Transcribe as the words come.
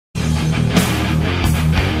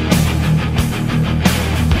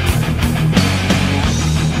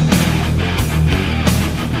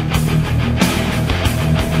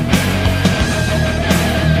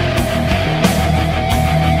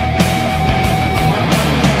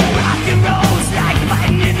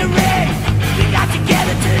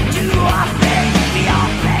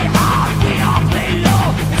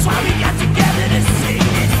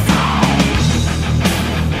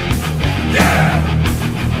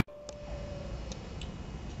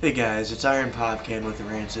Hey guys, it's Iron Popcan with the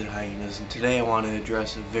Rancid Hyenas, and today I want to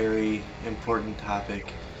address a very important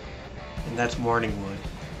topic, and that's morning wood.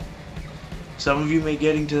 Some of you may be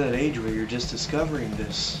getting to that age where you're just discovering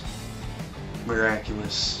this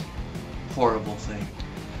miraculous, horrible thing.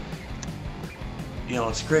 You know,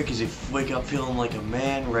 it's great because you wake up feeling like a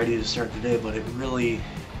man, ready to start the day, but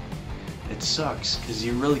it sucks because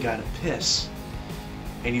you really gotta piss.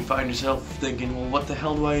 And you find yourself thinking, well, what the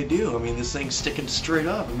hell do I do? I mean, this thing's sticking straight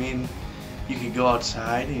up. I mean, you could go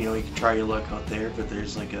outside and, you can try your luck out there, but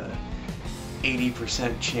there's like a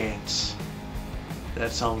 80% chance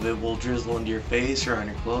that some of it will drizzle into your face or on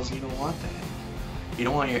your clothes, and you don't want that. You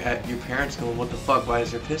don't want your parents going, what the fuck, why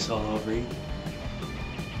is there piss all over you?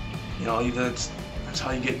 That's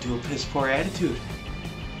how you get into a piss poor attitude.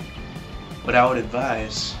 What I would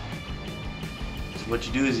advise, what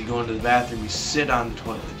you do is you go into the bathroom, you sit on the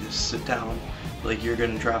toilet, just sit down like you're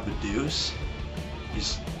gonna drop a deuce.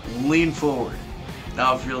 Just lean forward.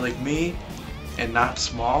 Now if you're like me and not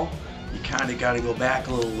small, you kinda gotta go back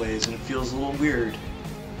a little ways and it feels a little weird.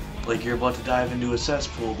 Like you're about to dive into a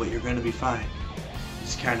cesspool, but you're gonna be fine.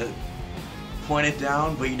 Just kinda point it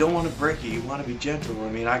down, but you don't want to break it, you want to be gentle. I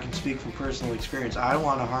mean, I can speak from personal experience. I don't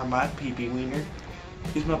want to harm my pee-pee wiener.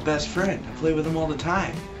 He's my best friend. I play with him all the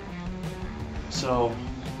time. So,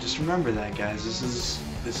 just remember that, guys. This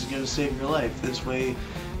is going to save your life. This way,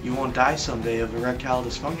 you won't die someday of erectile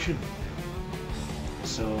dysfunction.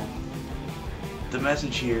 So, the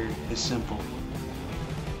message here is simple.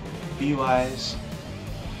 Be wise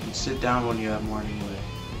and sit down when you have morning wood.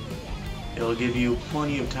 It'll give you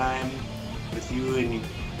plenty of time with you and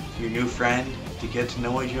your new friend to get to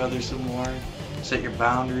know each other some more, set your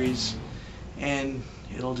boundaries, and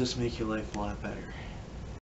it'll just make your life a lot better.